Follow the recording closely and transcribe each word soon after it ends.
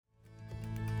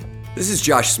This is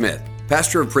Josh Smith,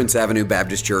 pastor of Prince Avenue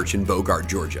Baptist Church in Bogart,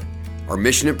 Georgia. Our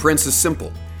mission at Prince is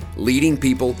simple, leading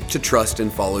people to trust and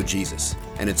follow Jesus.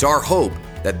 And it's our hope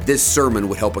that this sermon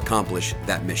would help accomplish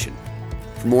that mission.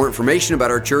 For more information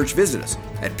about our church, visit us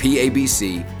at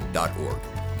pabc.org.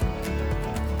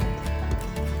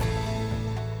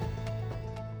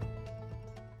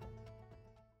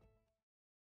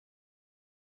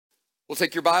 Well,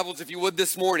 take your Bibles, if you would,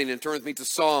 this morning and turn with me to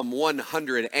Psalm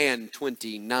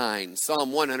 129.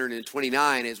 Psalm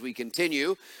 129 as we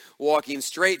continue walking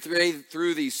straight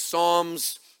through the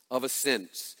Psalms of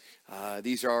Ascent.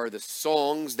 These are the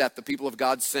songs that the people of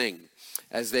God sing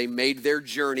as they made their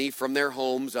journey from their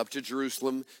homes up to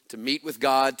Jerusalem to meet with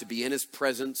God, to be in His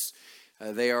presence.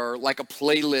 They are like a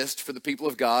playlist for the people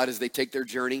of God as they take their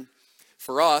journey.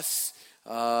 For us,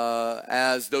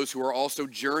 as those who are also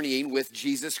journeying with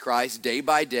Jesus Christ day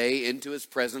by day into His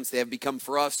presence, they have become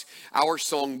for us our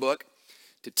songbook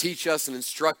to teach us and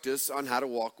instruct us on how to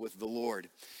walk with the Lord.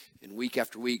 And week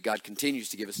after week, God continues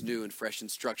to give us new and fresh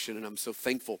instruction, and I'm so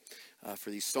thankful for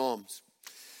these Psalms.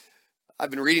 I've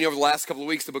been reading over the last couple of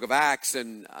weeks the book of Acts,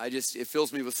 and it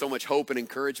fills me with so much hope and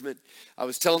encouragement. I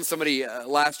was telling somebody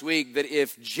last week that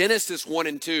if Genesis 1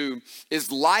 and 2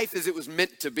 is life as it was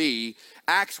meant to be,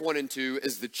 Acts 1 and 2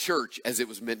 is the church as it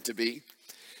was meant to be.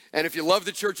 And if you love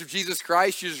the Church of Jesus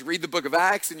Christ, you just read the book of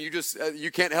Acts and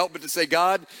you can't help but to say,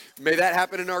 God, may that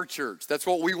happen in our church. That's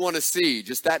what we want to see.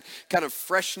 Just that kind of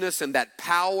freshness and that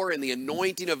power and the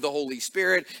anointing of the Holy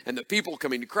Spirit and the people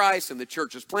coming to Christ and the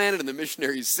church is planted and the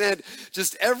missionaries sent.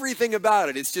 Just everything about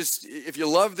it. It's just, if you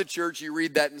love the church, you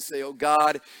read that and say, oh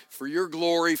God, for your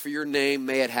glory, for your name,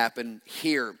 may it happen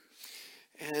here.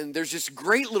 And there's this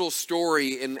great little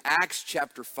story in Acts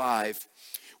chapter 5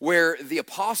 where the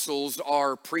apostles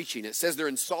are preaching. It says they're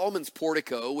in Solomon's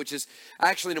portico, which is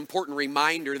actually an important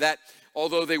reminder that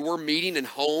although they were meeting in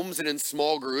homes and in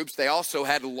small groups, they also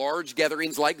had large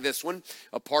gatherings like this one.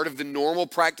 A part of the normal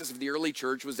practice of the early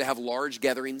church was to have large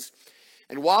gatherings.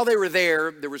 And while they were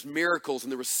there was miracles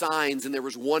and there was signs and there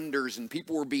was wonders and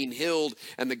people were being healed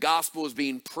and the gospel was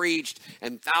being preached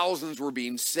and thousands were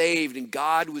being saved and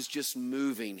God was just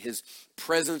moving. His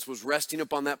presence was resting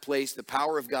upon that place. The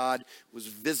power of God was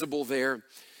visible there.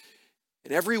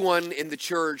 And everyone in the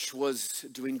church was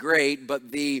doing great,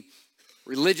 but the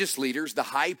religious leaders, the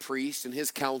high priest and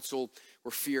his council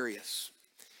were furious.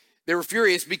 They were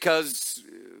furious because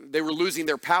they were losing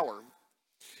their power.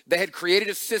 They had created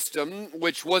a system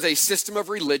which was a system of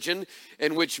religion,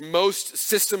 in which most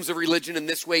systems of religion in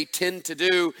this way tend to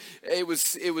do. It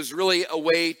was really a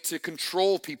way to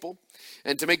control people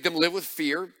and to make them live with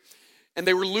fear. And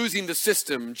they were losing the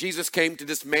system. Jesus came to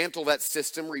dismantle that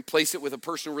system, replace it with a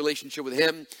personal relationship with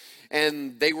Him.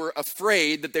 And they were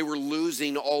afraid that they were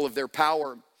losing all of their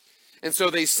power. And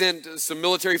so they sent some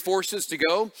military forces to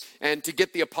go and to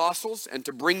get the apostles and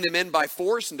to bring them in by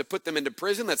force and to put them into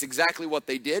prison. That's exactly what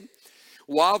they did.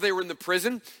 While they were in the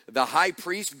prison, the high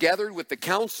priest gathered with the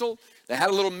council. They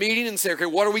had a little meeting and said, okay,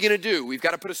 what are we going to do? We've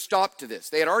got to put a stop to this.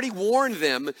 They had already warned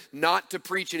them not to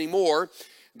preach anymore.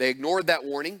 They ignored that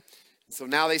warning. So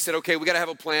now they said, okay, we got to have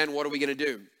a plan. What are we going to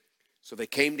do? So they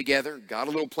came together, got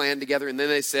a little plan together, and then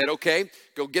they said, okay,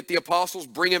 go get the apostles,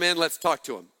 bring them in, let's talk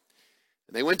to them.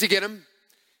 And they went to get him,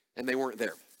 and they weren't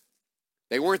there.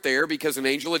 They weren't there because an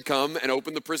angel had come and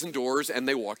opened the prison doors, and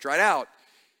they walked right out.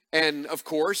 And of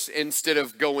course, instead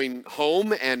of going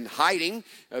home and hiding,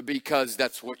 because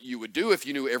that's what you would do if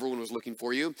you knew everyone was looking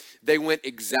for you, they went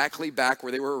exactly back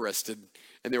where they were arrested,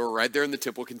 and they were right there in the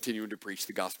temple continuing to preach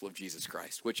the gospel of Jesus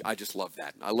Christ, which I just love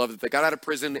that. I love that they got out of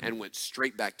prison and went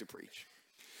straight back to preach.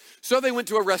 So they went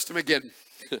to arrest him again.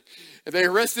 And they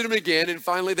arrested him again, and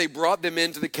finally they brought them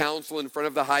into the council in front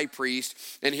of the high priest.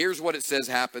 And here's what it says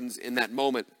happens in that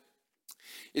moment.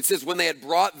 It says, when they had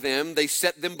brought them, they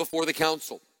set them before the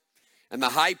council. And the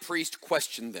high priest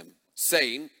questioned them,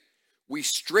 saying, we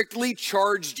strictly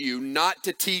charged you not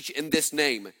to teach in this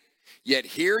name. Yet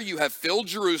here you have filled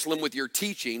Jerusalem with your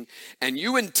teaching, and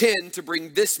you intend to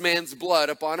bring this man's blood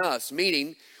upon us.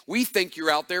 Meaning, we think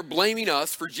you're out there blaming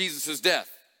us for Jesus' death.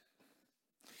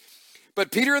 But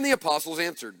Peter and the apostles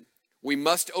answered, we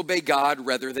must obey God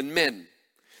rather than men.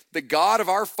 The God of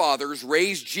our fathers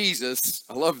raised Jesus,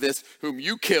 I love this, whom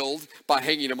you killed by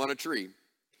hanging him on a tree.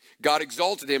 God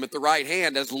exalted him at the right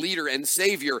hand as leader and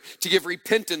savior to give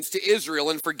repentance to Israel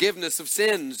and forgiveness of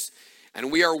sins.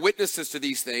 And we are witnesses to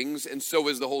these things, and so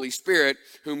is the Holy Spirit,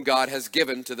 whom God has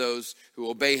given to those who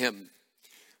obey him.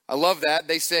 I love that.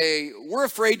 They say, we're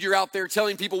afraid you're out there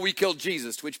telling people we killed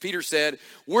Jesus, to which Peter said,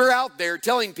 we're out there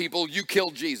telling people you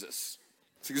killed Jesus.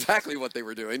 That's exactly what they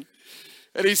were doing.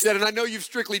 And he said, and I know you've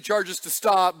strictly charged us to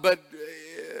stop, but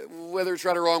whether it's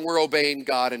right or wrong, we're obeying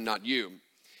God and not you.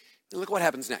 And look what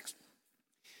happens next.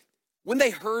 When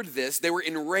they heard this, they were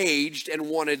enraged and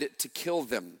wanted to kill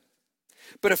them.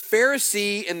 But a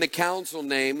Pharisee in the council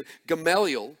named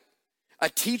Gamaliel, a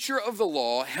teacher of the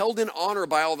law, held in honor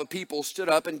by all the people, stood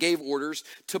up and gave orders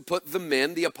to put the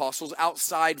men, the apostles,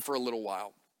 outside for a little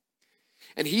while.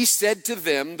 And he said to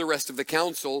them, the rest of the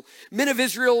council, "Men of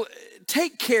Israel,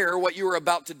 take care what you are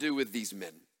about to do with these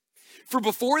men. For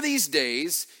before these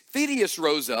days, Theudas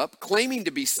rose up, claiming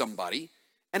to be somebody,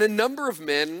 and a number of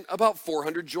men, about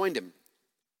 400, joined him.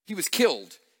 He was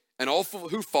killed, and all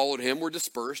who followed him were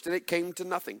dispersed, and it came to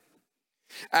nothing.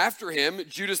 After him,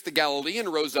 Judas the Galilean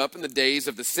rose up in the days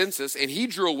of the census, and he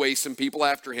drew away some people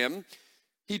after him.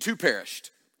 He too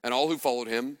perished, and all who followed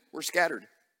him were scattered.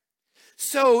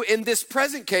 So in this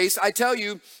present case, I tell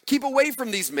you, keep away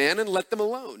from these men and let them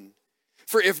alone.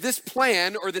 For if this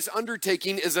plan or this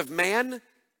undertaking is of man,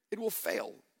 it will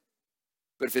fail.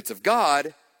 But if it's of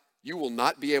God, you will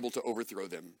not be able to overthrow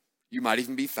them. You might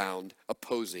even be found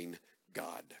opposing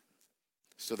God."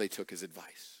 So they took his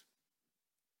advice.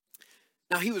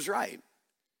 Now, he was right.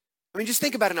 I mean, just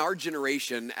think about in our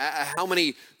generation, how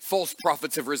many false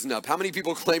prophets have risen up, how many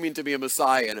people claiming to be a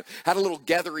Messiah, and had a little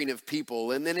gathering of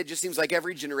people. And then it just seems like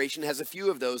every generation has a few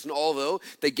of those. And although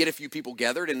they get a few people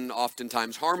gathered and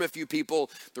oftentimes harm a few people,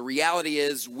 the reality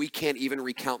is we can't even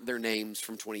recount their names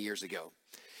from 20 years ago.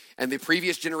 And the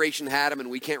previous generation had them, and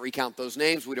we can't recount those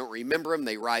names. We don't remember them.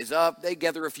 They rise up, they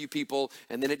gather a few people,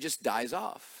 and then it just dies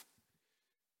off.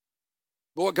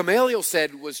 But what Gamaliel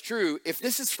said was true. If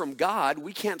this is from God,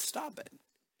 we can't stop it.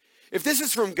 If this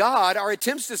is from God, our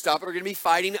attempts to stop it are going to be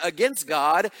fighting against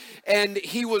God. And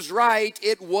he was right.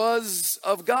 It was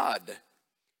of God.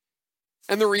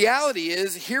 And the reality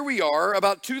is, here we are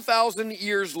about 2,000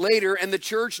 years later, and the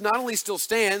church not only still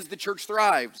stands, the church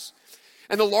thrives.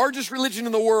 And the largest religion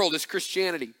in the world is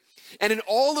Christianity. And in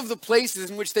all of the places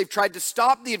in which they've tried to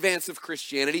stop the advance of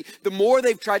Christianity, the more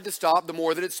they've tried to stop, the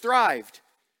more that it's thrived.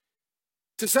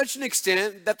 To such an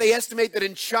extent that they estimate that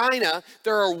in China,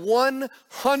 there are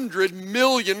 100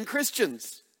 million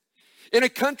Christians. In a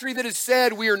country that has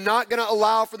said we are not going to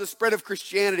allow for the spread of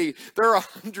Christianity, there are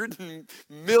 100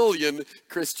 million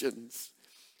Christians.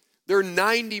 There are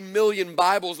 90 million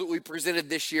Bibles that we presented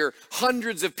this year.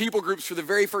 Hundreds of people groups for the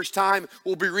very first time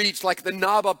will be reached, like the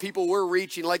Naba people we're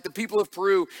reaching, like the people of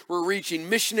Peru we're reaching.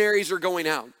 Missionaries are going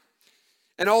out.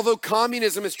 And although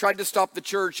communism has tried to stop the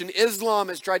church, and Islam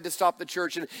has tried to stop the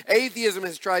church, and atheism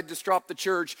has tried to stop the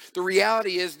church, the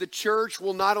reality is the church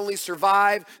will not only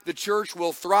survive, the church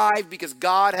will thrive because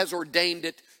God has ordained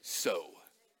it so.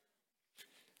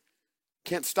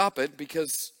 Can't stop it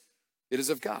because it is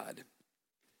of God.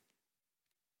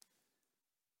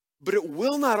 But it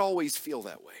will not always feel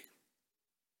that way.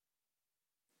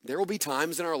 There will be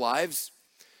times in our lives,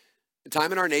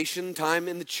 time in our nation, time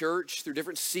in the church, through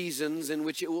different seasons in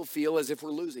which it will feel as if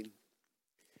we're losing.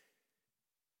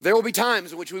 There will be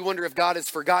times in which we wonder if God has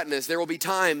forgotten us. There will be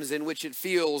times in which it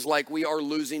feels like we are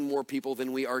losing more people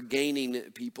than we are gaining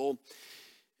people.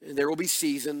 And there will be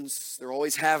seasons, there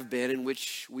always have been, in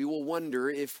which we will wonder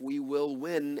if we will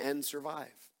win and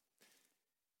survive.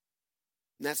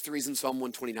 And that's the reason Psalm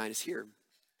 129 is here.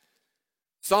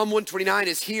 Psalm 129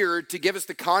 is here to give us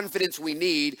the confidence we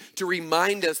need to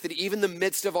remind us that even in the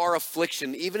midst of our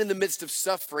affliction, even in the midst of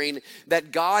suffering,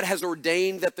 that God has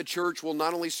ordained that the church will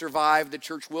not only survive, the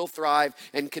church will thrive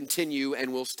and continue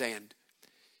and will stand.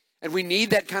 And we need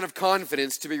that kind of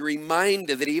confidence to be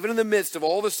reminded that even in the midst of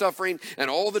all the suffering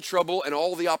and all the trouble and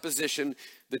all the opposition,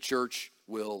 the church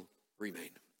will remain.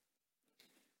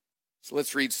 So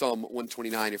let's read Psalm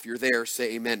 129. If you're there,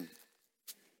 say amen.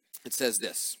 It says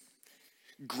this: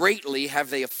 "Greatly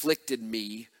have they afflicted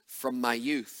me from my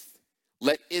youth.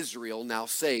 Let Israel now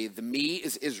say," the me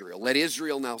is Israel. Let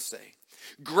Israel now say,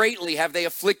 "Greatly have they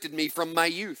afflicted me from my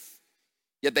youth,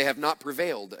 yet they have not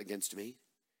prevailed against me.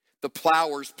 The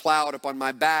plowers plowed upon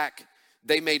my back.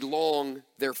 They made long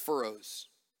their furrows.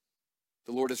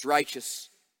 The Lord is righteous.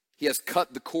 He has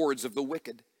cut the cords of the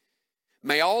wicked.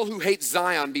 May all who hate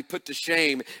Zion be put to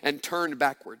shame and turned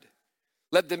backward.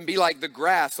 Let them be like the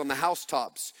grass on the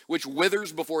housetops, which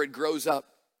withers before it grows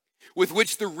up, with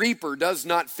which the reaper does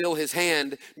not fill his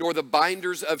hand, nor the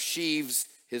binders of sheaves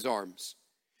his arms.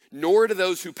 Nor do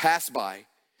those who pass by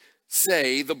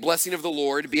say, the blessing of the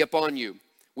Lord be upon you.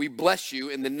 We bless you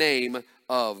in the name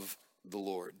of the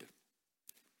Lord."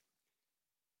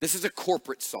 This is a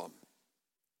corporate psalm,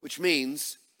 which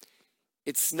means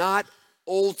it's not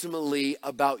ultimately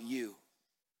about you.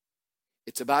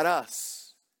 It's about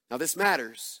us. Now this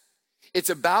matters. It's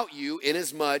about you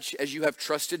inasmuch as you have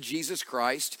trusted Jesus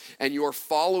Christ and you are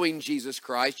following Jesus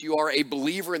Christ. You are a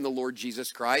believer in the Lord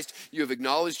Jesus Christ. You have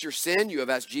acknowledged your sin. You have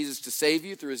asked Jesus to save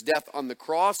you through his death on the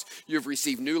cross. You have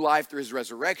received new life through his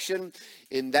resurrection.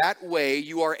 In that way,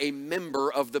 you are a member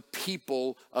of the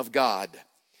people of God.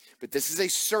 But this is a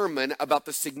sermon about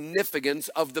the significance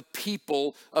of the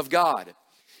people of God.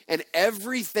 And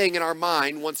everything in our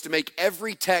mind wants to make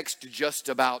every text just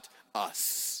about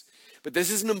us. But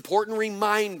this is an important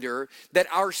reminder that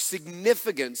our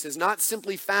significance is not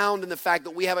simply found in the fact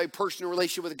that we have a personal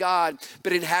relationship with God,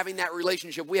 but in having that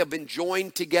relationship, we have been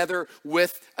joined together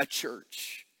with a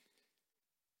church.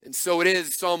 And so it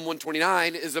is, Psalm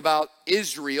 129 is about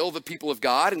Israel, the people of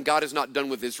God, and God is not done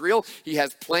with Israel. He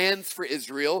has plans for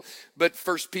Israel, but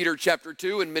 1 Peter chapter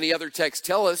 2 and many other texts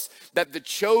tell us that the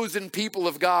chosen people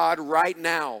of God right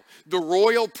now, the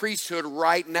royal priesthood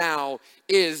right now,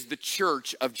 is the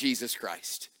church of Jesus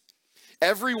Christ.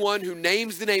 Everyone who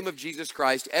names the name of Jesus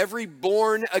Christ, every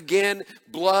born again,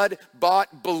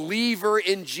 blood-bought believer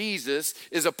in Jesus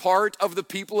is a part of the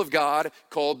people of God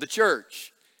called the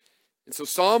church. And so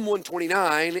Psalm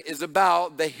 129 is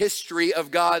about the history of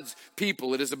God's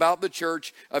people. It is about the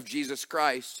church of Jesus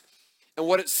Christ. And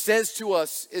what it says to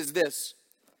us is this,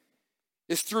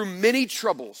 is through many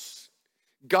troubles,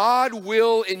 God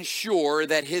will ensure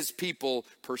that his people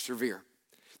persevere.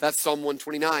 That's Psalm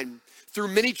 129. Through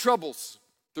many troubles,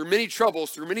 through many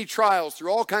trials,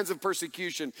 through all kinds of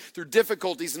persecution, through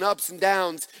difficulties and ups and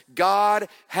downs, God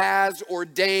has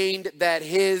ordained that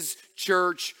his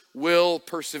church will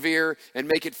persevere and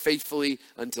make it faithfully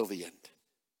until the end.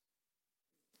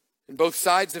 And both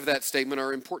sides of that statement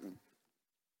are important.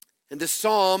 And this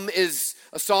psalm is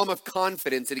a psalm of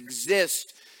confidence. It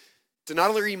exists to not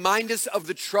only remind us of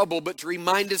the trouble, but to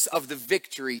remind us of the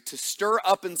victory, to stir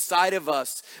up inside of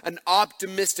us an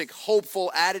optimistic,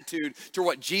 hopeful attitude to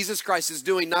what Jesus Christ is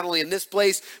doing, not only in this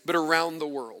place, but around the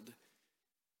world.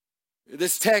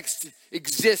 This text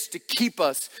exists to keep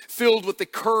us filled with the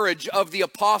courage of the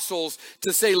apostles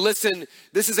to say, listen,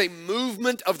 this is a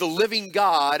movement of the living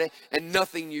God and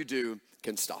nothing you do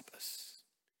can stop us.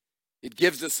 It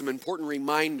gives us some important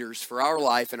reminders for our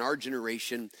life and our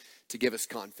generation to give us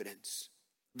confidence.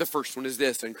 The first one is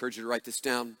this. I encourage you to write this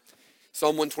down.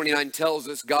 Psalm 129 tells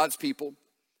us God's people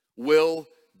will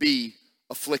be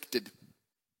afflicted.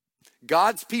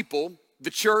 God's people, the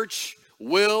church,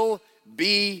 will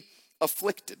be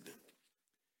afflicted.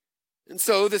 And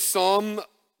so this psalm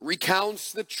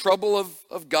recounts the trouble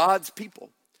of God's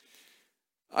people.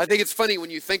 I think it's funny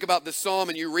when you think about this psalm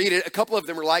and you read it, a couple of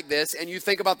them are like this, and you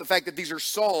think about the fact that these are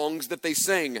songs that they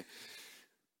sing.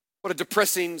 What a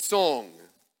depressing song.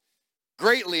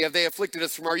 Greatly have they afflicted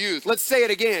us from our youth. Let's say it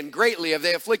again. Greatly have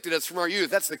they afflicted us from our youth.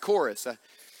 That's the chorus.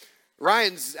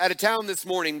 Ryan's out of town this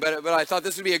morning, but I thought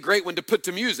this would be a great one to put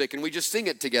to music, and we just sing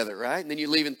it together, right? And then you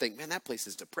leave and think, man, that place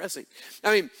is depressing.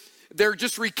 I mean, they're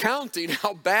just recounting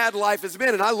how bad life has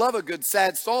been, and I love a good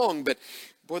sad song, but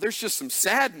boy, there's just some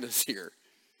sadness here.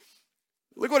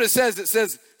 Look what it says. It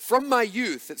says, from my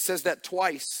youth. It says that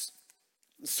twice.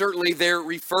 Certainly they're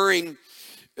referring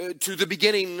to the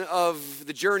beginning of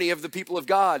the journey of the people of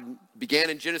God. It began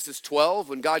in Genesis 12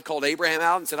 when God called Abraham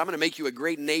out and said, I'm going to make you a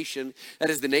great nation. That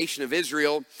is the nation of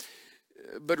Israel.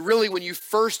 But really when you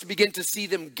first begin to see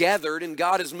them gathered and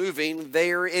God is moving,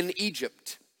 they're in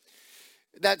Egypt.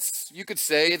 That's, you could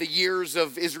say, the years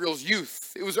of Israel's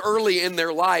youth. It was early in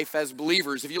their life as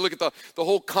believers. If you look at the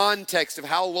whole context of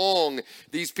how long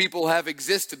these people have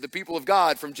existed, the people of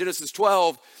God from Genesis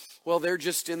 12, well, they're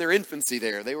just in their infancy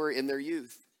there. They were in their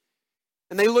youth.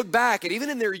 And they look back at even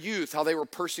in their youth how they were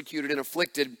persecuted and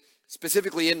afflicted,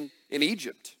 specifically in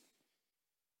Egypt.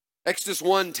 Exodus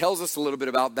 1 tells us a little bit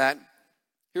about that.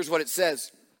 Here's what it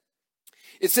says.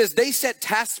 It says, they set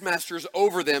taskmasters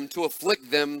over them to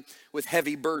afflict them with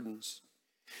heavy burdens.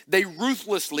 They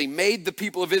ruthlessly made the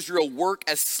people of Israel work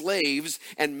as slaves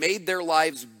and made their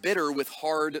lives bitter with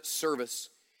hard service.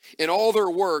 In all their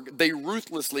work, they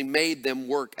ruthlessly made them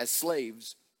work as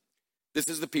slaves. This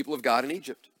is the people of God in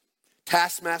Egypt.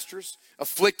 Taskmasters,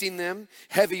 afflicting them,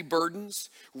 heavy burdens,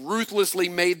 ruthlessly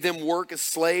made them work as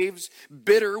slaves,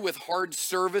 bitter with hard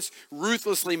service,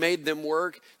 ruthlessly made them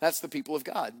work. That's the people of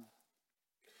God.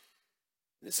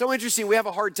 It's so interesting. We have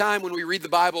a hard time when we read the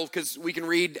Bible because we can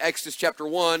read Exodus chapter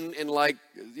 1 in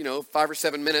 5 or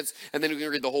 7 minutes, and then we can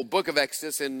read the whole book of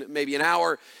Exodus in maybe an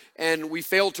hour, and we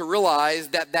fail to realize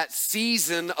that that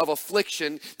season of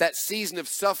affliction, that season of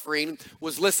suffering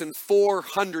was,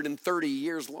 430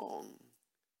 years long.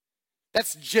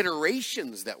 That's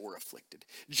generations that were afflicted,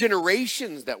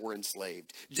 generations that were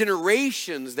enslaved,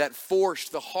 generations that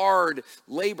forced the hard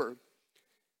labor.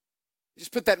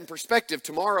 Just put that in perspective.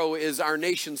 Tomorrow is our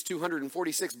nation's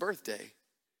 246th birthday.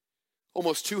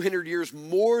 Almost 200 years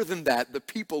more than that, the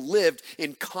people lived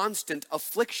in constant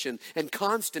affliction and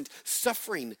constant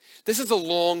suffering. This is a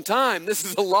long time. This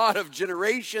is a lot of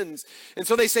generations. And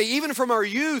so they say, even from our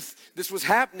youth, this was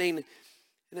happening.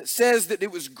 And it says that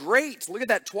it was great. Look at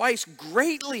that twice.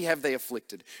 Greatly have they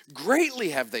afflicted. Greatly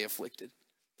have they afflicted.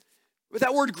 But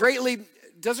that word greatly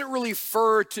doesn't really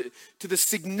refer to the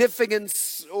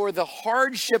significance or the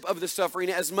hardship of the suffering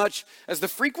as much as the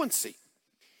frequency.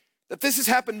 That this has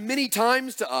happened many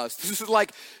times to us. This is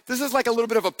like a little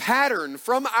bit of a pattern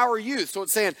from our youth. So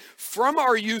it's saying from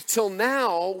our youth till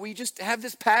now, we just have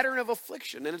this pattern of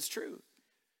affliction, and it's true.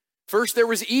 First there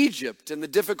was Egypt and the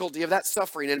difficulty of that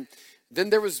suffering, and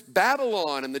then there was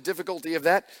Babylon and the difficulty of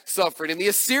that suffering. And the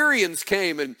Assyrians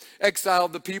came and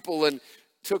exiled the people and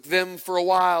took them for a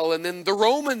while. And then the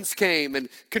Romans came and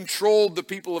controlled the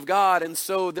people of God. And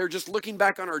so they're just looking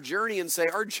back on our journey and say,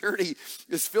 our journey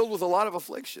is filled with a lot of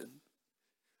affliction.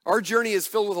 Our journey is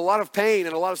filled with a lot of pain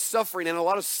and a lot of suffering and a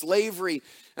lot of slavery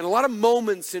and a lot of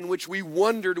moments in which we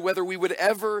wondered whether we would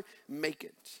ever make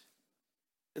it.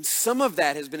 And some of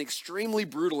that has been extremely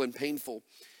brutal and painful.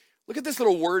 Look at this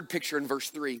little word picture in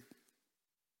verse 3.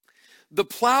 The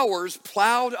plowers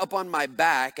plowed up on my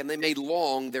back, and they made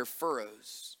long their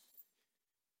furrows.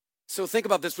 So think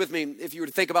about this with me. If you were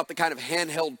to think about the kind of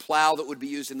handheld plow that would be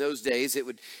used in those days, it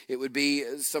would be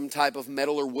some type of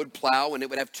metal or wood plow, and it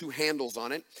would have two handles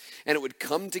on it, and it would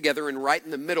come together, and right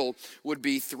in the middle would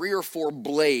be 3 or 4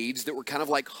 blades that were kind of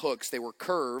like hooks. They were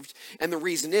curved, and the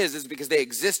reason is because they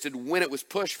existed when it was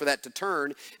pushed for that to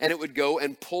turn, and it would go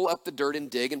and pull up the dirt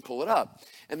and dig and pull it up.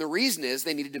 And the reason is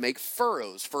they needed to make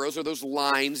furrows. Furrows are those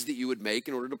lines that you would make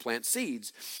in order to plant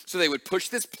seeds. So they would push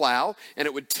this plow, and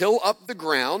it would till up the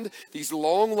ground. These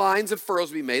long lines of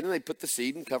furrows would be made, and they put the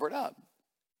seed and cover it up.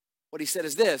 What he said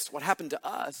is this: what happened to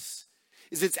us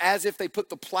is it's as if they put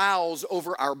the plows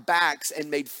over our backs and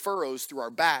made furrows through our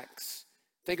backs.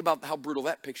 Think about how brutal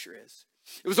that picture is.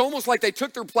 It was almost like they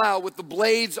took their plow with the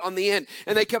blades on the end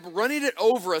and they kept running it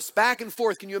over us back and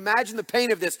forth. Can you imagine the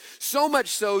pain of this? So much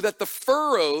so that the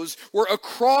furrows were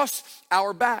across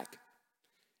our back.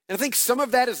 And I think some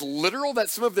of that is literal.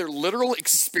 That's some of their literal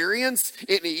experience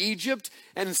in Egypt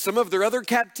and some of their other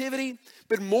captivity.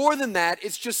 But more than that,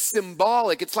 it's just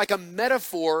symbolic. It's like a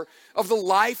metaphor of the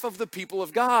life of the people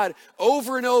of God.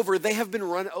 Over and over, they have been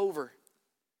run over.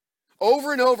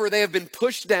 Over and over, they have been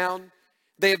pushed down.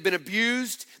 They have been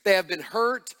abused, they have been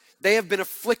hurt, they have been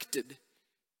afflicted.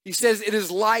 He says it is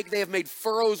like they have made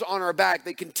furrows on our back.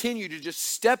 They continue to just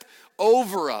step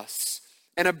over us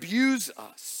and abuse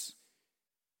us.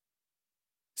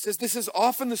 He says this is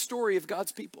often the story of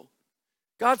God's people.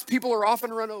 God's people are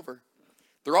often run over.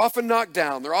 They're often knocked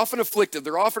down. They're often afflicted.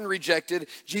 They're often rejected.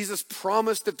 Jesus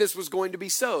promised that this was going to be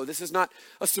so. This is not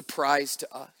a surprise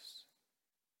to us.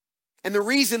 And the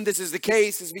reason this is the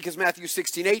case is because Matthew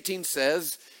 16:18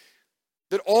 says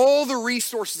that all the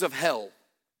resources of hell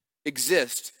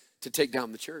exist to take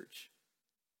down the church.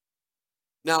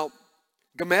 Now,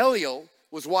 Gamaliel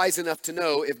was wise enough to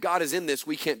know if God is in this,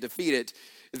 we can't defeat it.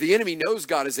 The enemy knows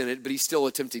God is in it, but he's still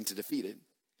attempting to defeat it.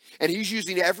 And he's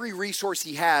using every resource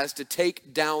he has to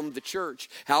take down the church.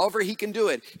 However he can do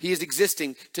it, he is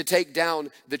existing to take down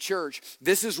the church.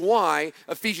 This is why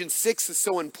Ephesians 6 is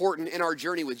so important in our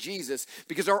journey with Jesus,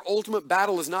 because our ultimate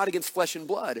battle is not against flesh and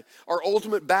blood. Our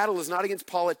ultimate battle is not against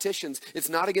politicians. It's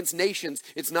not against nations.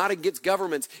 It's not against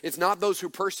governments. It's not those who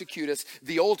persecute us.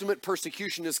 The ultimate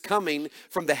persecution is coming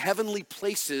from the heavenly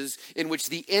places in which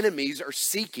the enemies are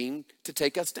seeking to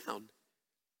take us down.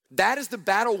 That is the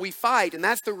battle we fight, and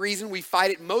that's the reason we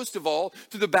fight it most of all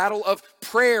through the battle of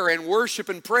prayer and worship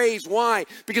and praise. Why?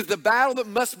 Because the battle that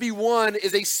must be won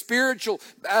is a spiritual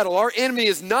battle. Our enemy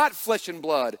is not flesh and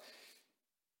blood,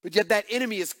 but yet that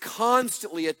enemy is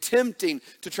constantly attempting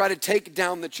to try to take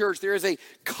down the church. There is a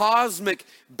cosmic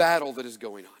battle that is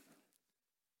going on.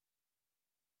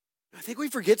 I think we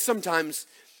forget sometimes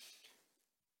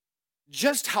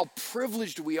just how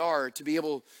privileged we are to be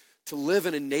able to live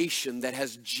in a nation that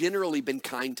has generally been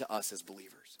kind to us as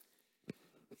believers.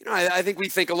 You know, I think we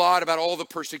think a lot about all the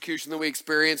persecution that we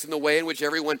experience and the way in which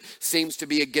everyone seems to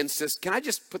be against us. Can I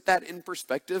just put that in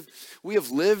perspective? We have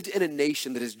lived in a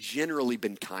nation that has generally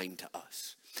been kind to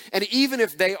us. And even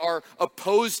if they are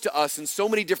opposed to us in so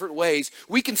many different ways,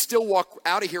 we can still walk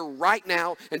out of here right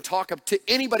now and talk up to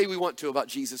anybody we want to about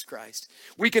Jesus Christ.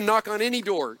 We can knock on any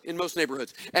door in most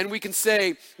neighborhoods and we can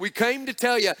say, we came to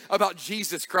tell you about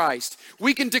Jesus Christ.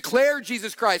 We can declare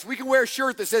Jesus Christ. We can wear a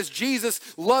shirt that says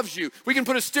Jesus loves you. We can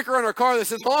put a sticker on our car that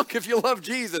says honk if you love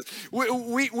Jesus.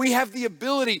 We have the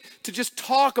ability to just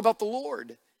talk about the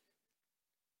Lord.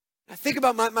 I think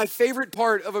about my favorite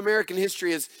part of American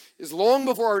history is long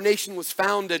before our nation was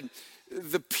founded,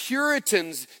 the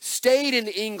Puritans stayed in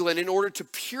England in order to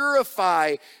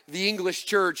purify the English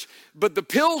church, but the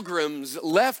Pilgrims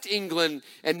left England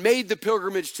and made the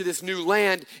pilgrimage to this new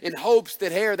land in hopes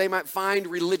that here they might find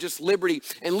religious liberty.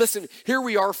 And listen, here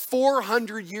we are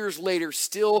 400 years later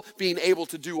still being able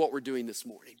to do what we're doing this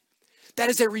morning. That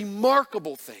is a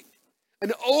remarkable thing.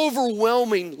 An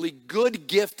overwhelmingly good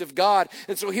gift of God.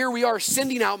 And so here we are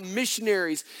sending out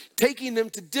missionaries, taking them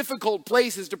to difficult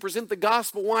places to present the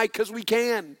gospel. Why? Because we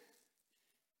can.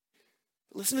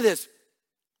 Listen to this.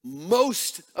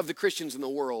 Most of the Christians in the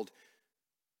world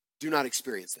do not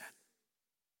experience that.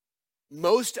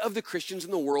 Most of the Christians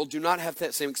in the world do not have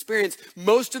that same experience.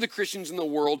 Most of the Christians in the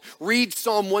world read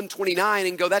Psalm 129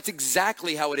 and go, that's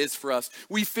exactly how it is for us.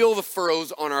 We feel the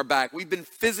furrows on our back. We've been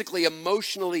physically,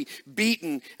 emotionally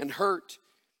beaten and hurt.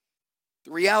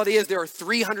 The reality is there are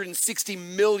 360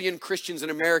 million Christians in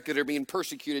America that are being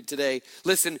persecuted today.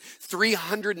 Listen,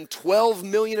 312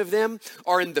 million of them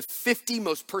are in the 50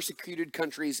 most persecuted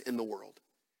countries in the world.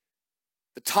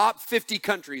 The top 50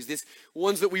 countries, these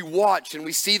ones that we watch and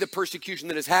we see the persecution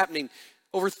that is happening,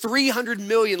 over 300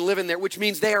 million live in there, which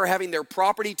means they are having their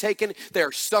property taken. They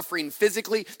are suffering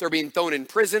physically. They're being thrown in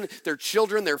prison. Their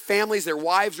children, their families, their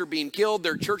wives are being killed.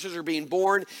 Their churches are being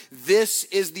born. This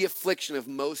is the affliction of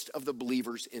most of the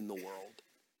believers in the world.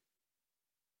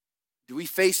 Do we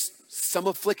face some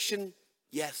affliction?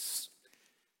 Yes.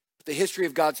 But the history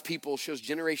of God's people shows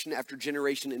generation after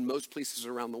generation in most places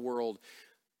around the world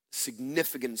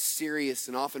significant, serious,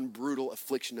 and often brutal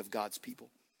affliction of God's people.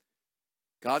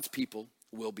 God's people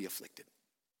will be afflicted.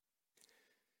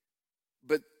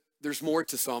 But there's more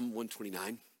to Psalm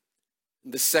 129.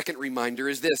 The second reminder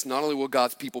is this: not only will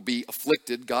God's people be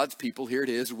afflicted, God's people, here it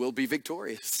is, will be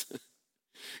victorious.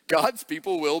 God's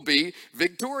people will be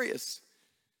victorious.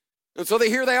 And so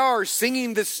here they are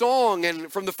singing this song,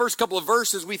 and from the first couple of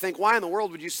verses we think, why in the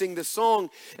world would you sing this song?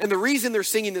 And the reason they're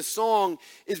singing this song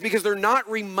is because they're not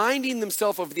reminding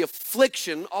themselves of the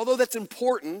affliction. Although that's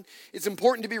important, it's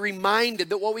important to be reminded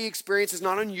that what we experience is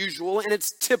not unusual and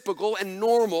it's typical and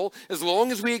normal as long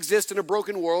as we exist in a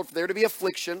broken world for there to be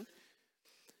affliction.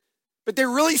 But they're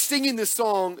really singing this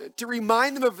song to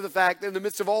remind them of the fact that in the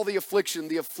midst of all the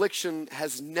affliction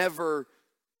has never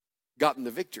gotten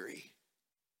the victory.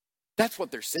 That's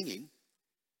what they're singing.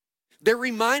 They're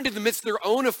reminded in the midst of their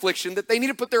own affliction that they need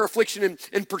to put their affliction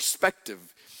in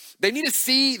perspective. They need to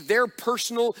see their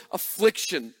personal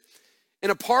affliction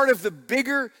in a part of the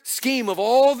bigger scheme of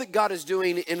all that God is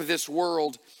doing in this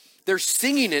world. They're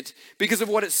singing it because of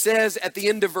what it says at the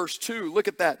end of verse 2. Look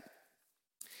at that.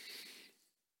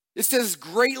 It says,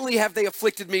 greatly have they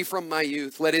afflicted me from my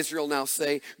youth. Let Israel now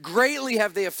say, greatly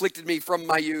have they afflicted me from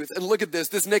my youth. And look at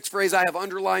this next phrase I have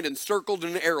underlined and circled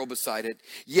and an arrow beside it.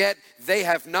 Yet they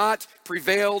have not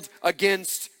prevailed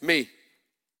against me.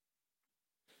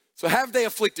 So have they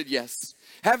afflicted? Yes.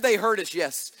 Have they hurt us?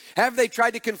 Yes. Have they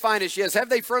tried to confine us? Yes. Have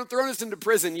they thrown us into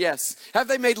prison? Yes. Have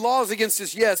they made laws against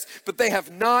us? Yes. But they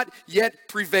have not yet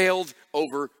prevailed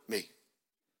over me.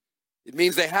 It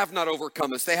means they have not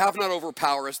overcome us. They have not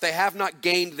overpowered us. They have not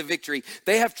gained the victory.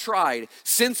 They have tried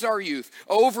since our youth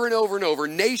over and over and over.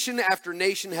 Nation after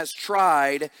nation has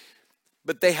tried,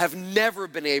 but they have never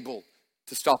been able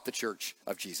to stop the church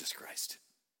of Jesus Christ.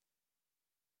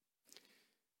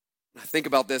 When I think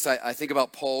about this, I think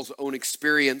about Paul's own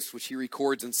experience, which he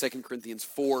records in 2 Corinthians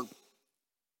 4.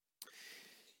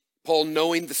 Paul,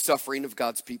 knowing the suffering of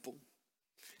God's people,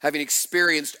 having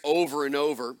experienced over and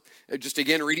over, just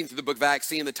again reading through the book of Acts,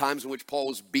 seeing the times in which Paul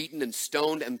was beaten and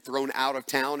stoned and thrown out of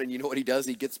town. And you know what he does?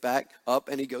 He gets back up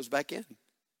and he goes back in.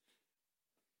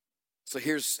 So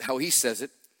here's how he says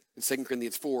it in 2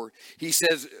 Corinthians 4. He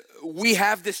says, we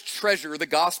have this treasure, the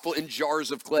gospel, in jars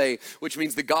of clay, which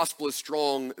means the gospel is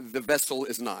strong, the vessel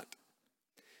is not.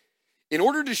 In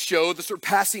order to show the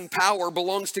surpassing power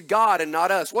belongs to God and not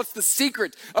us. What's the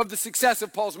secret of the success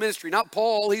of Paul's ministry? Not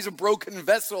Paul, he's a broken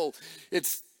vessel.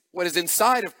 It's what is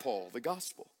inside of Paul, the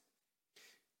gospel.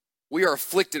 We are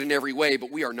afflicted in every way,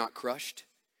 but we are not crushed.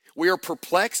 We are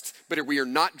perplexed, but we are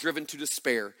not driven to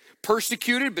despair.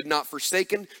 Persecuted, but not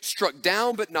forsaken. Struck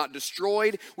down, but not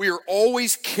destroyed. We are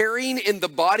always carrying in the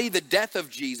body the death of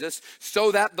Jesus,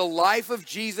 so that the life of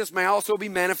Jesus may also be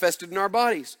manifested in our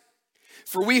bodies.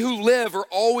 For we who live are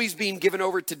always being given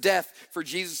over to death for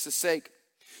Jesus' sake,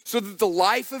 so that the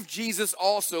life of Jesus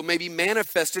also may be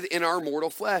manifested in our mortal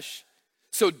flesh.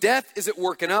 So death is at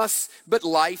work in us, but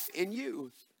life in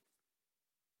you.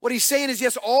 What he's saying is,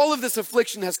 yes, all of this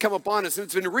affliction has come upon us, and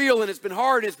it's been real, and it's been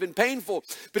hard, and it's been painful.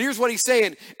 But here's what he's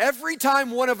saying. Every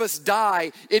time one of us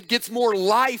die, it gets more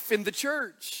life in the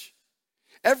church.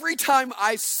 Every time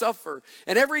I suffer,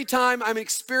 and every time I'm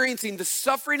experiencing the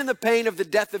suffering and the pain of the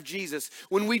death of Jesus,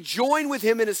 when we join with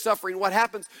him in his suffering, what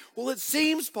happens? Well, it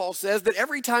seems, Paul says, that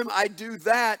every time I do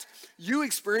that, you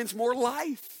experience more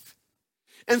life.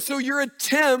 And so your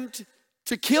attempt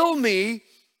to kill me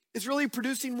is really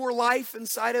producing more life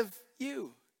inside of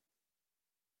you.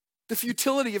 The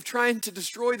futility of trying to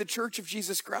destroy the church of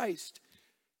Jesus Christ.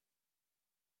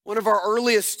 One of our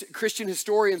earliest Christian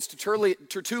historians,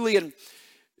 Tertullian,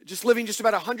 just living just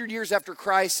about 100 years after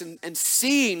Christ and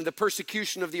seeing the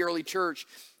persecution of the early church,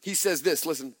 he says this,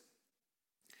 listen,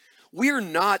 we are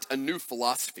not a new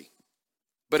philosophy,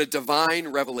 but a divine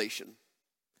revelation.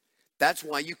 That's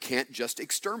why you can't just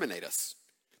exterminate us.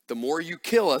 The more you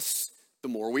kill us, the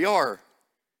more we are,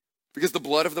 because the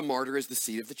blood of the martyr is the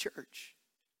seed of the church.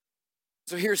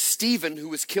 So here's Stephen, who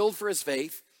was killed for his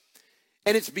faith.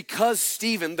 And it's because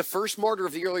Stephen, the first martyr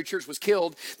of the early church, was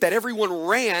killed that everyone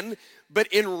ran, but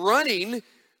in running,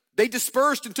 they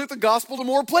dispersed and took the gospel to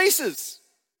more places.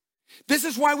 This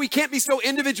is why we can't be so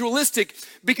individualistic,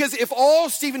 because if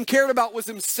all Stephen cared about was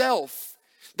himself,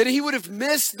 then he would have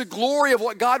missed the glory of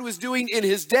what God was doing in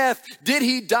his death. Did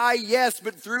he die? Yes,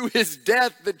 but through his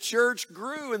death, the church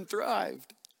grew and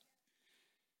thrived.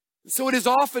 So it is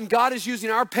often God is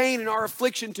using our pain and our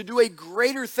affliction to do a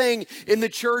greater thing in the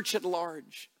church at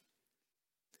large.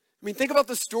 I mean, think about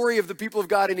the story of the people of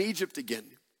God in Egypt again.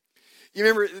 You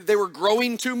remember they were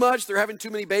growing too much, they're having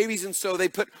too many babies, and so they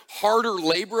put harder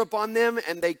labor upon them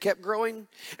and they kept growing.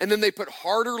 And then they put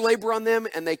harder labor on them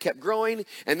and they kept growing.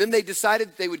 And then they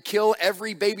decided they would kill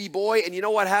every baby boy, and you know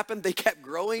what happened? They kept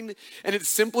growing. And it's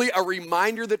simply a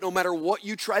reminder that no matter what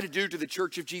you try to do to the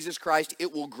church of Jesus Christ,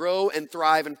 it will grow and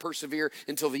thrive and persevere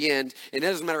until the end. And it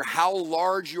doesn't matter how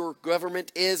large your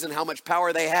government is and how much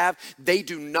power they have, they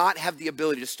do not have the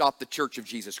ability to stop the church of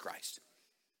Jesus Christ.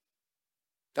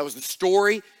 That was the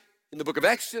story in the book of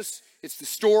Exodus. It's the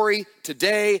story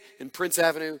today in Prince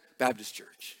Avenue Baptist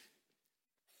Church.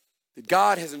 That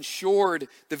God has ensured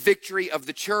the victory of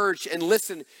the church. And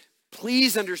listen,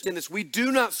 please understand this. We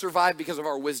do not survive because of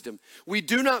our wisdom. We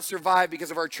do not survive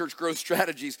because of our church growth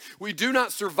strategies. We do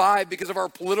not survive because of our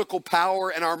political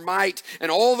power and our might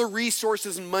and all the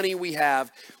resources and money we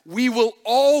have. We will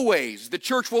always, the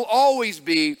church will always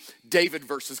be David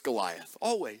versus Goliath.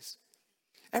 Always.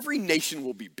 Every nation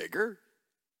will be bigger.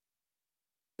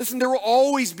 Listen, there will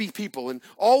always be people and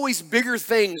always bigger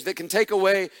things that can take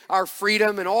away our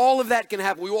freedom, and all of that can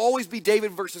happen. We will always be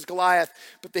David versus Goliath,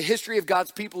 but the history of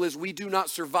God's people is we do not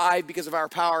survive because of our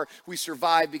power. We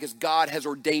survive because God has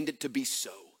ordained it to be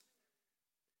so.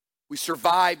 We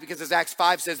survive because, as Acts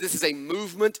 5 says, this is a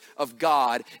movement of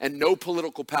God, and no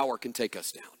political power can take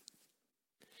us down.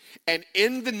 And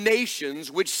in the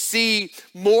nations which see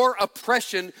more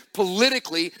oppression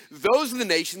politically, those are the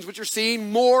nations which are seeing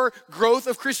more growth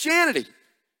of Christianity.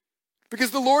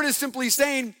 Because the Lord is simply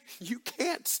saying, you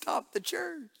can't stop the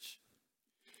church.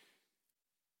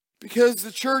 Because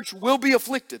the church will be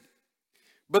afflicted,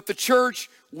 but the church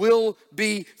will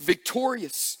be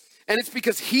victorious. And it's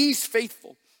because he's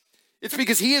faithful. It's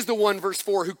because he is the one, verse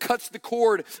 4, who cuts the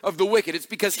cord of the wicked. It's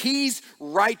because he's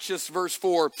righteous, verse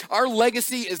 4. Our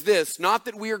legacy is this, not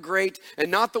that we are great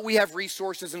and not that we have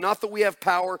resources and not that we have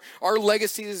power. Our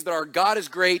legacy is that our God is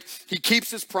great. He keeps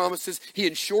his promises. He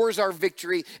ensures our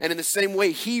victory. And in the same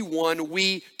way he won,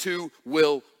 we too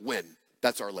will win.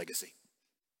 That's our legacy.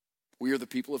 We are the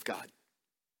people of God,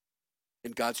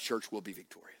 and God's church will be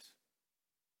victorious.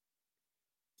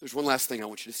 There's one last thing I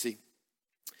want you to see.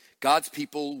 God's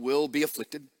people will be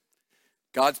afflicted.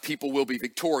 God's people will be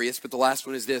victorious. But the last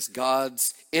one is this: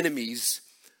 God's enemies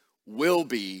will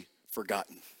be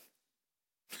forgotten.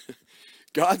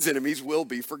 God's enemies will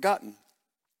be forgotten.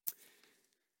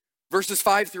 Verses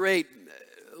 5 through 8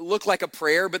 look like a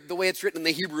prayer, but the way it's written in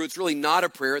the Hebrew, it's really not a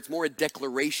prayer. It's more a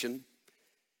declaration.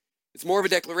 It's more of a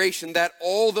declaration that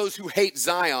all those who hate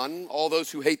Zion, all those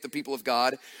who hate the people of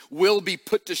God, will be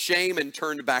put to shame and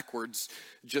turned backwards,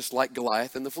 just like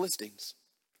Goliath and the Philistines.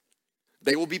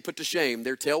 They will be put to shame.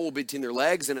 Their tail will be between their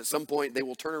legs, and at some point they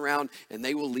will turn around and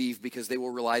they will leave because they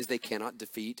will realize they cannot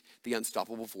defeat the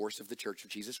unstoppable force of the church of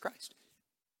Jesus Christ.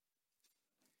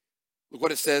 Look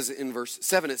what it says in verse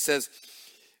 7. It says,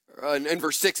 in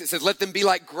verse 6, it says, let them be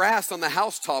like grass on the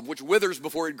housetop, which withers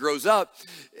before it grows up.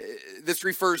 This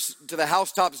refers to the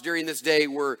housetops during this day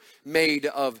were made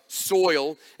of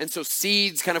soil. And so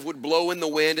seeds kind of would blow in the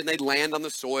wind and they'd land on the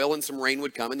soil and some rain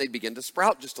would come and they'd begin to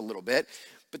sprout just a little bit.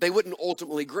 But they wouldn't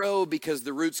ultimately grow because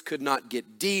the roots could not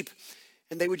get deep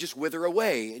and they would just wither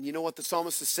away. And you know what the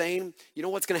psalmist is saying? You know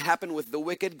what's going to happen with the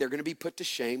wicked? They're going to be put to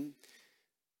shame.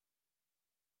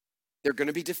 They're going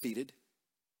to be defeated.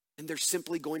 And they're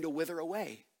simply going to wither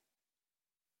away.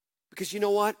 Because you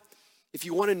know what? If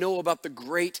you want to know about the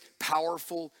great,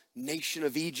 powerful nation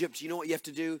of Egypt, you know what you have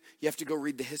to do? You have to go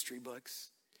read the history books.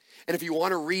 And if you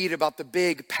want to read about the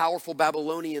big, powerful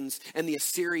Babylonians and the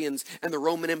Assyrians and the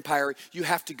Roman Empire, you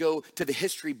have to go to the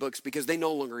history books because they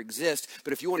no longer exist.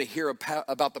 But if you want to hear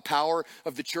about the power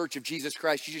of the Church of Jesus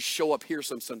Christ, you just show up here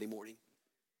some Sunday morning.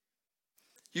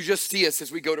 You just see us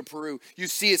as we go to Peru. You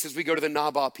see us as we go to the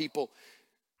Naba people.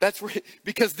 That's where,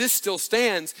 because this still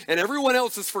stands and everyone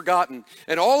else is forgotten.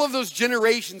 And all of those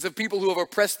generations of people who have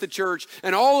oppressed the church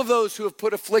and all of those who have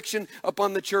put affliction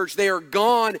upon the church, they are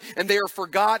gone and they are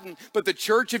forgotten. But the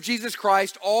church of Jesus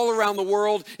Christ all around the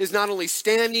world is not only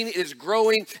standing, it is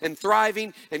growing and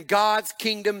thriving, and God's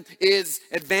kingdom is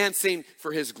advancing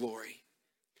for his glory.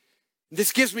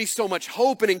 This gives me so much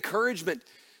hope and encouragement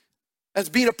as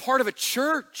being a part of a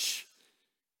church.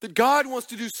 That God wants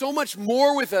to do so much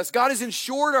more with us. God has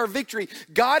ensured our victory.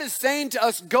 God is saying to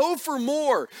us, go for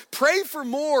more, pray for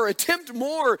more, attempt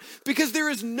more, because there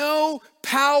is no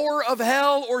power of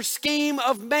hell or scheme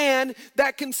of man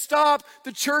that can stop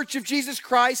the church of Jesus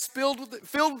Christ filled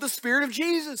with the Spirit of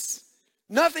Jesus.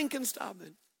 Nothing can stop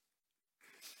it.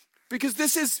 Because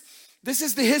this is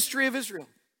the history of Israel.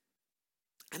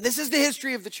 And this is the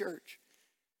history of the church.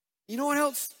 You know what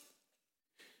else?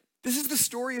 This is the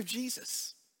story of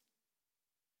Jesus.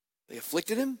 They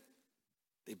afflicted him,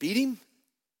 they beat him,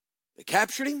 they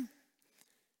captured him,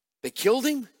 they killed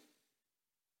him,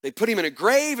 they put him in a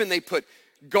grave and they put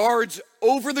guards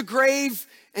over the grave,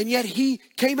 and yet he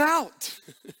came out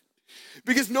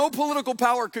because no political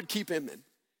power could keep him in,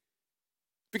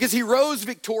 because he rose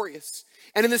victorious.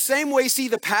 And in the same way, see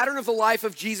the pattern of the life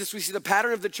of Jesus, we see the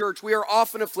pattern of the church. We are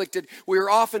often afflicted, we are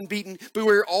often beaten, but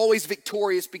we are always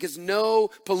victorious because no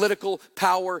political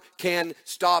power can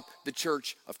stop the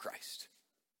church of Christ.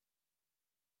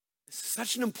 This is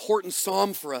such an important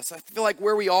psalm for us. I feel like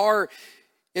where we are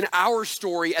in our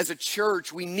story as a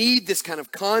church, we need this kind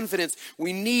of confidence.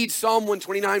 We need Psalm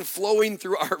 129 flowing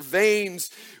through our veins.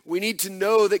 We need to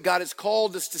know that God has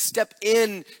called us to step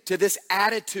into this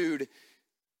attitude,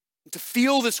 to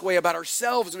feel this way about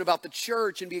ourselves and about the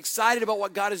church and be excited about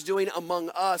what God is doing among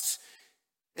us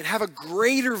and have a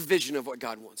greater vision of what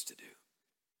God wants to do.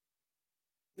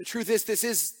 The truth is, this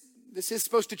is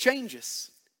supposed to change us.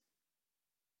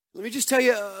 Let me just tell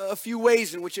you a few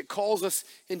ways in which it calls us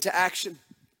into action.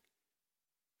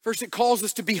 First, it calls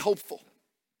us to be hopeful.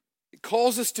 It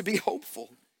calls us to be hopeful.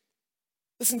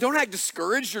 Listen, don't act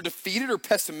discouraged or defeated or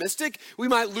pessimistic. We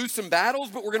might lose some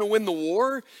battles, but we're going to win the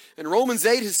war. And Romans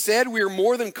 8 has said we are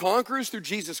more than conquerors through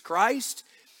Jesus Christ.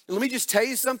 And let me just tell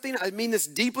you something. I mean this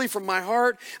deeply from my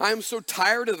heart. I am so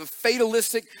tired of the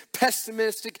fatalistic,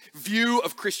 pessimistic view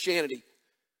of Christianity.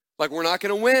 Like we're not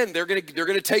going to win. They're going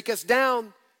to take us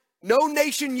down. No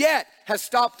nation yet has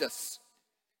stopped us.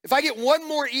 If I get one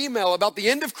more email about the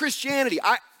end of Christianity,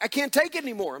 I can't take it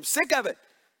anymore. I'm sick of it.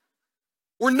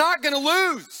 We're not going to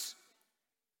lose.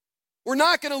 We're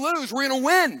not going to lose. We're going to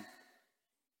win.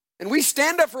 And we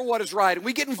stand up for what is right. And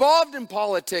we get involved in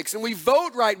politics. And we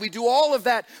vote right. We do all of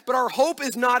that. But our hope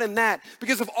is not in that.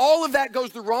 Because if all of that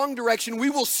goes the wrong direction,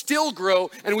 we will still grow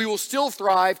and we will still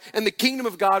thrive. And the kingdom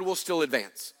of God will still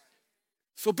advance.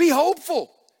 So be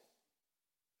hopeful.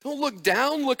 Don't look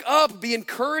down, look up, be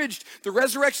encouraged. The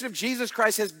resurrection of Jesus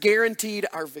Christ has guaranteed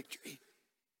our victory.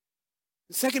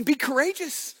 And second, be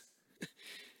courageous.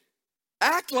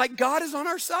 Act like God is on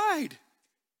our side.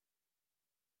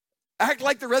 Act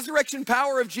like the resurrection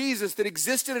power of Jesus that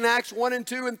existed in Acts 1 and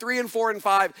 2 and 3 and 4 and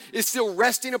 5 is still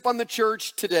resting upon the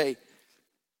church today.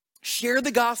 Share the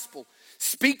gospel.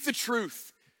 Speak the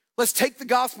truth. Let's take the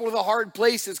gospel to the hard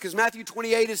places because Matthew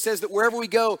 28 it says that wherever we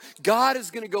go, God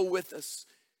is going to go with us.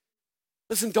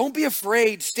 Listen, don't be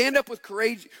afraid. Stand up with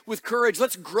courage.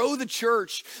 Let's grow the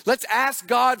church. Let's ask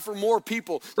God for more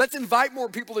people. Let's invite more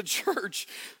people to church.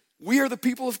 We are the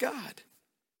people of God.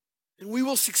 And we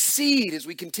will succeed as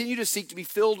we continue to seek to be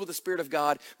filled with the Spirit of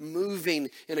God, moving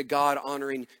in a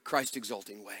God-honoring,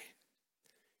 Christ-exalting way.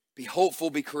 Be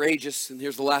hopeful, be courageous, and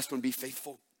here's the last one, be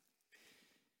faithful.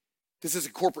 This is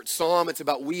a corporate psalm. It's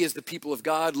about we as the people of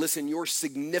God. Listen, your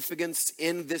significance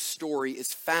in this story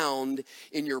is found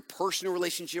in your personal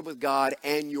relationship with God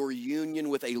and your union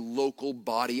with a local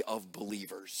body of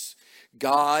believers.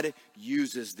 God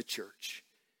uses the church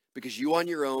because you on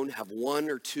your own have one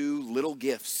or two little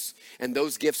gifts, and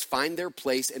those gifts find their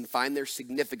place and find their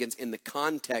significance in the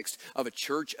context of a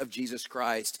church of Jesus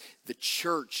Christ. The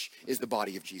church is the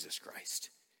body of Jesus Christ.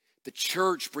 The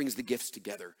church brings the gifts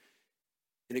together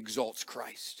and exalts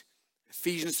Christ.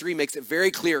 Ephesians 3 makes it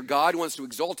very clear God wants to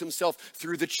exalt himself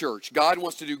through the church. God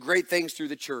wants to do great things through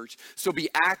the church. So be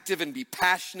active and be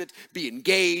passionate, be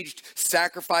engaged,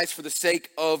 sacrifice for the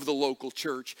sake of the local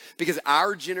church, because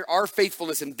our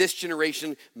faithfulness in this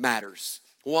generation matters.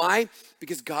 Why?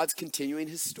 Because God's continuing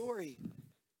his story.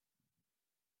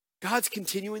 God's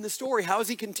continuing the story. How is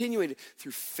he continuing it?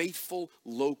 Through faithful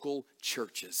local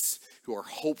churches who are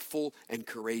hopeful and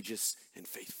courageous and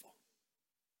faithful.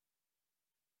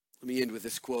 Let me end with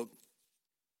this quote.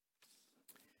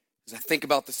 As I think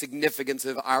about the significance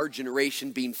of our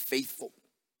generation being faithful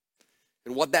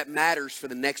and what that matters for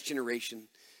the next generation,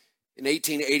 in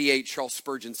 1888, Charles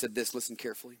Spurgeon said this, listen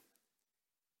carefully.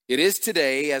 It is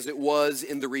today as it was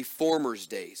in the Reformers'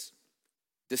 days.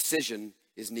 Decision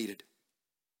is needed.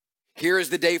 Here is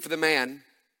the day for the man,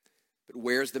 but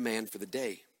where's the man for the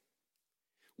day?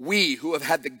 We who have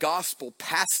had the gospel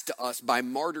passed to us by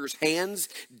martyrs' hands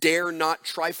dare not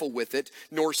trifle with it,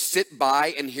 nor sit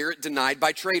by and hear it denied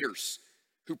by traitors,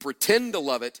 who pretend to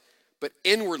love it, but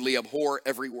inwardly abhor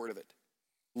every word of it.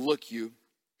 Look you,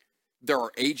 there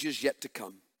are ages yet to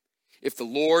come. If the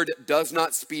Lord does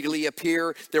not speedily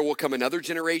appear, there will come another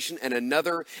generation and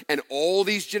another, and all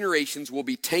these generations will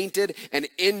be tainted and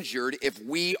injured if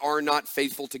we are not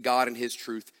faithful to God and his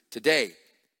truth today.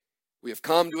 We have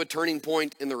come to a turning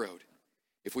point in the road.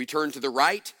 If we turn to the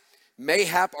right,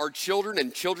 mayhap our children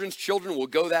and children's children will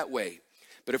go that way.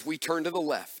 But if we turn to the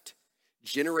left,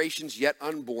 generations yet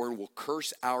unborn will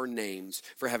curse our names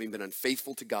for having been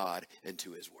unfaithful to God and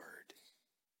to his word.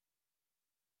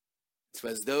 So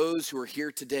as those who are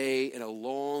here today in a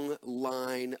long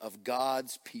line of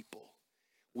God's people,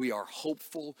 we are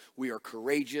hopeful, we are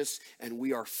courageous, and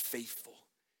we are faithful.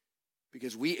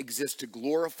 Because we exist to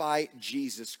glorify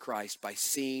Jesus Christ by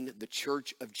seeing the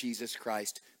church of Jesus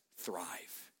Christ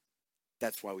thrive.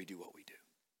 That's why we do what we do.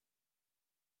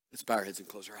 Let's bow our heads and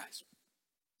close our eyes.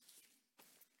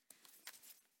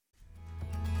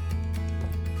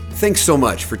 Thanks so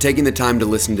much for taking the time to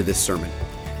listen to this sermon.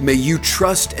 May you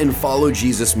trust and follow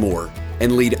Jesus more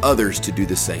and lead others to do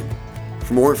the same.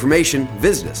 For more information,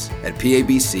 visit us at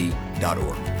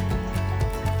pabc.org.